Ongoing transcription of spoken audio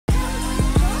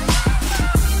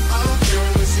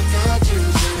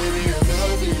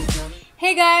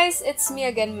Hey guys, it's me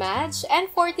again, Madj,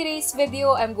 and for today's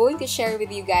video, I'm going to share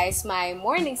with you guys my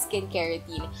morning skincare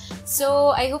routine.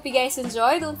 So, I hope you guys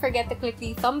enjoy. Don't forget to click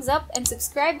the thumbs up and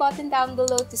subscribe button down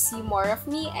below to see more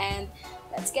of me, and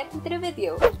let's get into the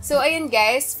video. So, ayun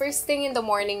guys, first thing in the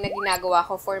morning na ginagawa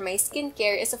ko for my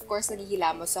skincare is of course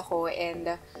naghihilamos ako,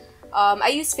 and I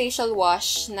use facial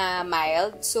wash na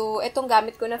mild. So, itong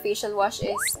gamit ko na facial wash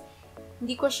is,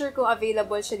 hindi ko sure kung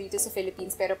available siya dito sa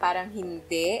Philippines, pero parang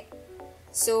hindi.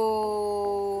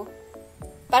 So,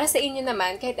 para sa inyo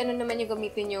naman, kahit ano naman yung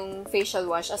gamitin yung facial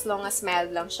wash, as long as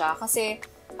mild lang siya. Kasi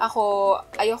ako,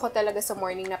 ayoko talaga sa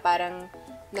morning na parang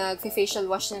nag-facial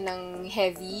wash na ng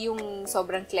heavy, yung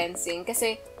sobrang cleansing.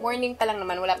 Kasi morning pa lang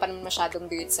naman, wala pa naman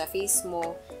masyadong dirt sa face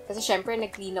mo. Kasi syempre,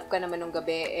 nag-clean up ka naman ng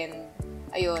gabi. And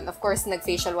ayun, of course,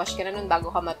 nag-facial wash ka na nun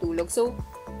bago ka matulog. So,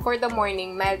 for the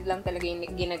morning, mild lang talaga yung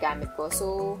ginagamit ko.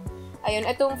 So, ayun,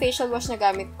 itong facial wash na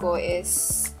gamit ko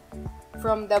is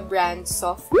from the brand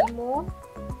Softimo.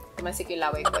 Tumasik yung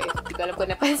laway ko. Hindi ko alam kung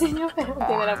napansin nyo, pero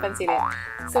hindi na lang pansinin.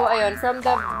 So, ayun, from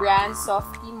the brand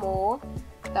Softimo.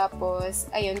 Tapos,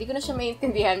 ayun, hindi ko na siya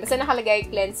maintindihan. Basta nakalagay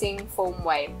cleansing foam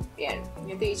wipe. Yan.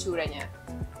 Yun yung itsura niya.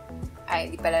 Ay,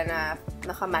 hindi pala na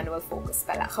naka-manual focus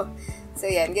pala ako. So,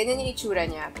 yan. Ganyan yung itsura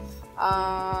niya.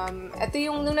 Ito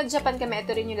yung, nung nag-Japan kami,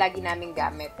 ito rin yung lagi naming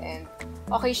gamit. And,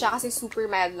 okay siya kasi super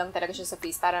mild lang talaga siya sa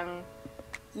face. Parang,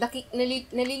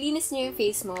 nalilinis niya yung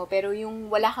face mo, pero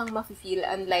yung wala kang mafe-feel,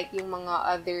 unlike yung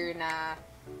mga other na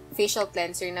facial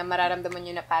cleanser na mararamdaman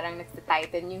nyo na parang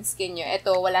nagtitighten yung skin nyo.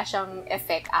 Ito, wala siyang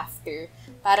effect after.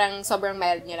 Parang sobrang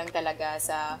mild niya lang talaga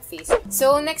sa face.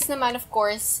 So, next naman, of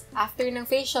course, after ng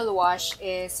facial wash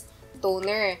is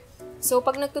toner. So,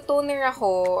 pag nagtutoner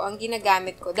ako, ang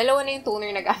ginagamit ko, dalawa na yung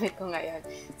toner na gamit ko ngayon.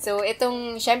 So,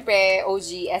 itong, syempre,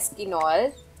 OG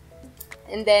Eskinol.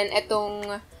 And then,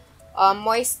 itong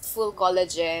Moist Full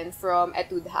Collagen from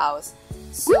Etude House.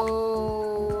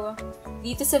 So,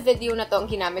 dito sa video na to,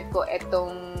 ang ginamit ko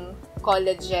itong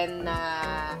collagen na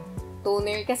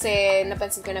toner kasi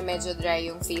napansin ko na medyo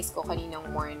dry yung face ko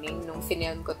kaninang morning nung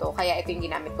finilm ko to. Kaya ito yung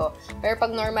ginamit ko. Pero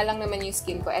pag normal lang naman yung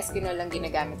skin ko, Eskinol lang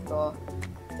ginagamit ko.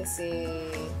 Kasi,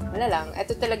 wala lang.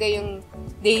 Ito talaga yung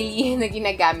daily na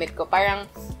ginagamit ko. Parang,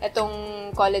 itong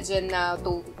collagen na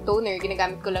toner,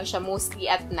 ginagamit ko lang siya mostly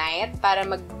at night para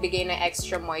magbigay ng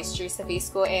extra moisture sa face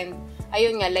ko. And,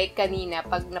 ayun nga, like kanina,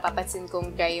 pag napapansin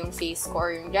kong dry yung face ko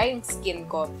or yung dry yung skin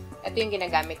ko, ito yung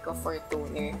ginagamit ko for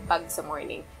toner pag sa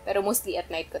morning. Pero mostly at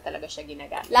night ko talaga siya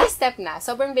ginagamit. Last step na,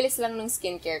 sobrang bilis lang ng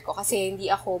skincare ko kasi hindi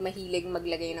ako mahilig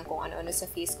maglagay ng kung ano-ano sa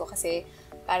face ko kasi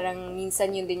parang minsan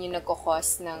yun din yung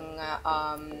nagkakos ng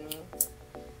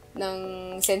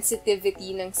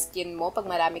sensitivity ng skin mo pag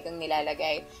marami kang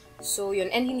nilalagay. So, yun.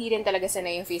 And hindi rin talaga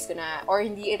sanay yung face ko na, or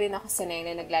hindi rin ako sanay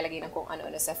na naglalagay ng kung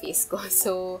ano-ano sa face ko.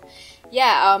 So,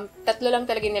 yeah, tatlo lang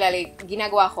talaga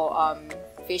ginagawa ko.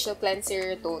 Facial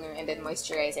cleanser, toner, and then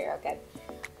moisturizer agad.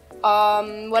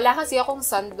 Wala kasi akong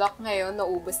sunblock ngayon,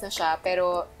 naubos na siya.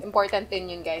 Pero, important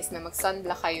din yun guys, na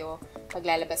mag-sunblock kayo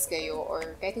paglalabas kayo,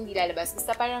 or kahit hindi lalabas,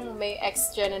 basta parang may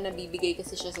extra na nabibigay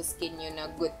kasi siya sa skin nyo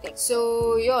na good thing.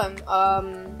 So, yun.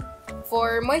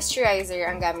 For moisturizer,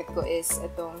 ang gamit ko is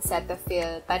itong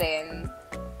Cetaphil pa rin.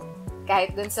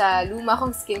 Kahit dun sa luma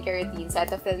kong skincare routine,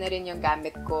 Cetaphil na rin yung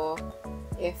gamit ko,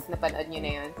 if napanood nyo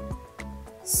na yun.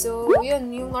 So, yun.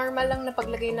 Yung normal lang na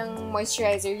paglagay ng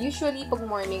moisturizer, usually pag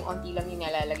morning, onti lang yung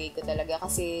nalalagay ko talaga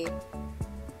kasi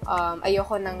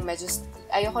ayoko ng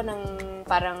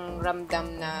parang ramdam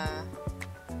na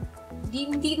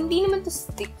hindi naman to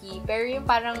sticky, pero yung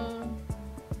parang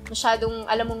masyadong,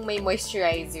 alam mong may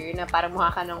moisturizer na parang mukha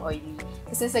ka ng oily.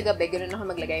 Kasi sa gabi, ganun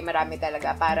ako maglagay, marami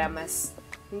talaga para mas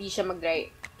hindi siya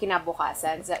mag-dry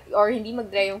kinabukasan. Or hindi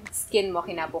mag-dry yung skin mo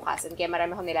kinabukasan. Kaya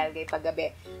marami akong nilalagay pag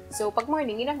gabi. So, pag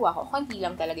morning, ginagawa ko, konti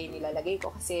lang talaga yung nilalagay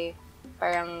ko kasi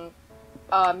parang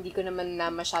hindi ko naman na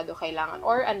masyado kailangan,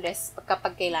 or unless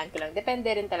kapag kailangan ko lang.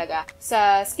 Depende rin talaga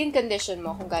sa skin condition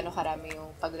mo kung gaano karami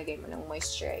yung paglagay mo ng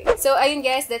moisturizer. So, ayun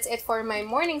guys, that's it for my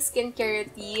morning skincare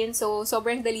routine. So,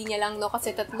 sobrang dali niya lang, no?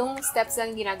 Kasi 3 steps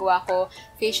lang ginagawa ko.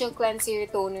 Facial cleanser,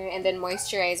 toner, and then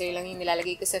moisturizer lang yung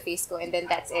nilalagay ko sa face ko, and then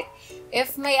that's it.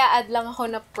 If may a-add lang ako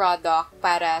na product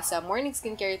para sa morning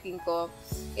skincare routine ko,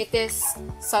 it is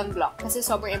sunblock. Kasi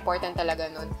sobrang important talaga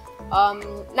nun.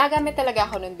 Nagamit talaga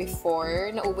ako nun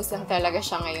before. Naubos lang talaga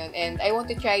siya ngayon. And I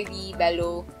want to try the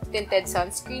Bello Tinted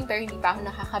Sunscreen, pero hindi pa ako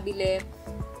nakakabili.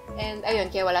 And ayun,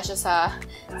 kaya wala siya sa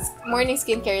morning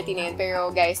skincare routine na yun.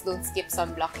 Pero guys, don't skip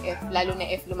sunblock, lalo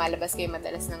na if lumalabas kayo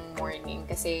madalas ng morning.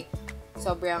 Kasi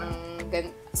sobrang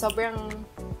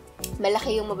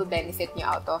malaki yung mababenefit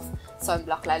nyo out of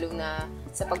sunblock, lalo na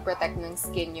sa pag-protect ng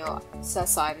skin nyo sa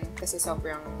sun kasi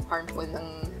sobrang harmful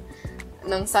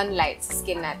ng sunlight sa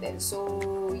skin natin. So,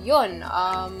 yun.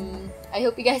 I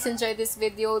hope you guys enjoyed this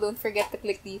video. Don't forget to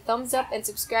click the thumbs up and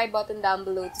subscribe button down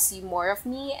below to see more of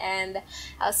me, and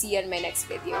I'll see you in my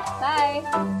next video.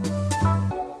 Bye!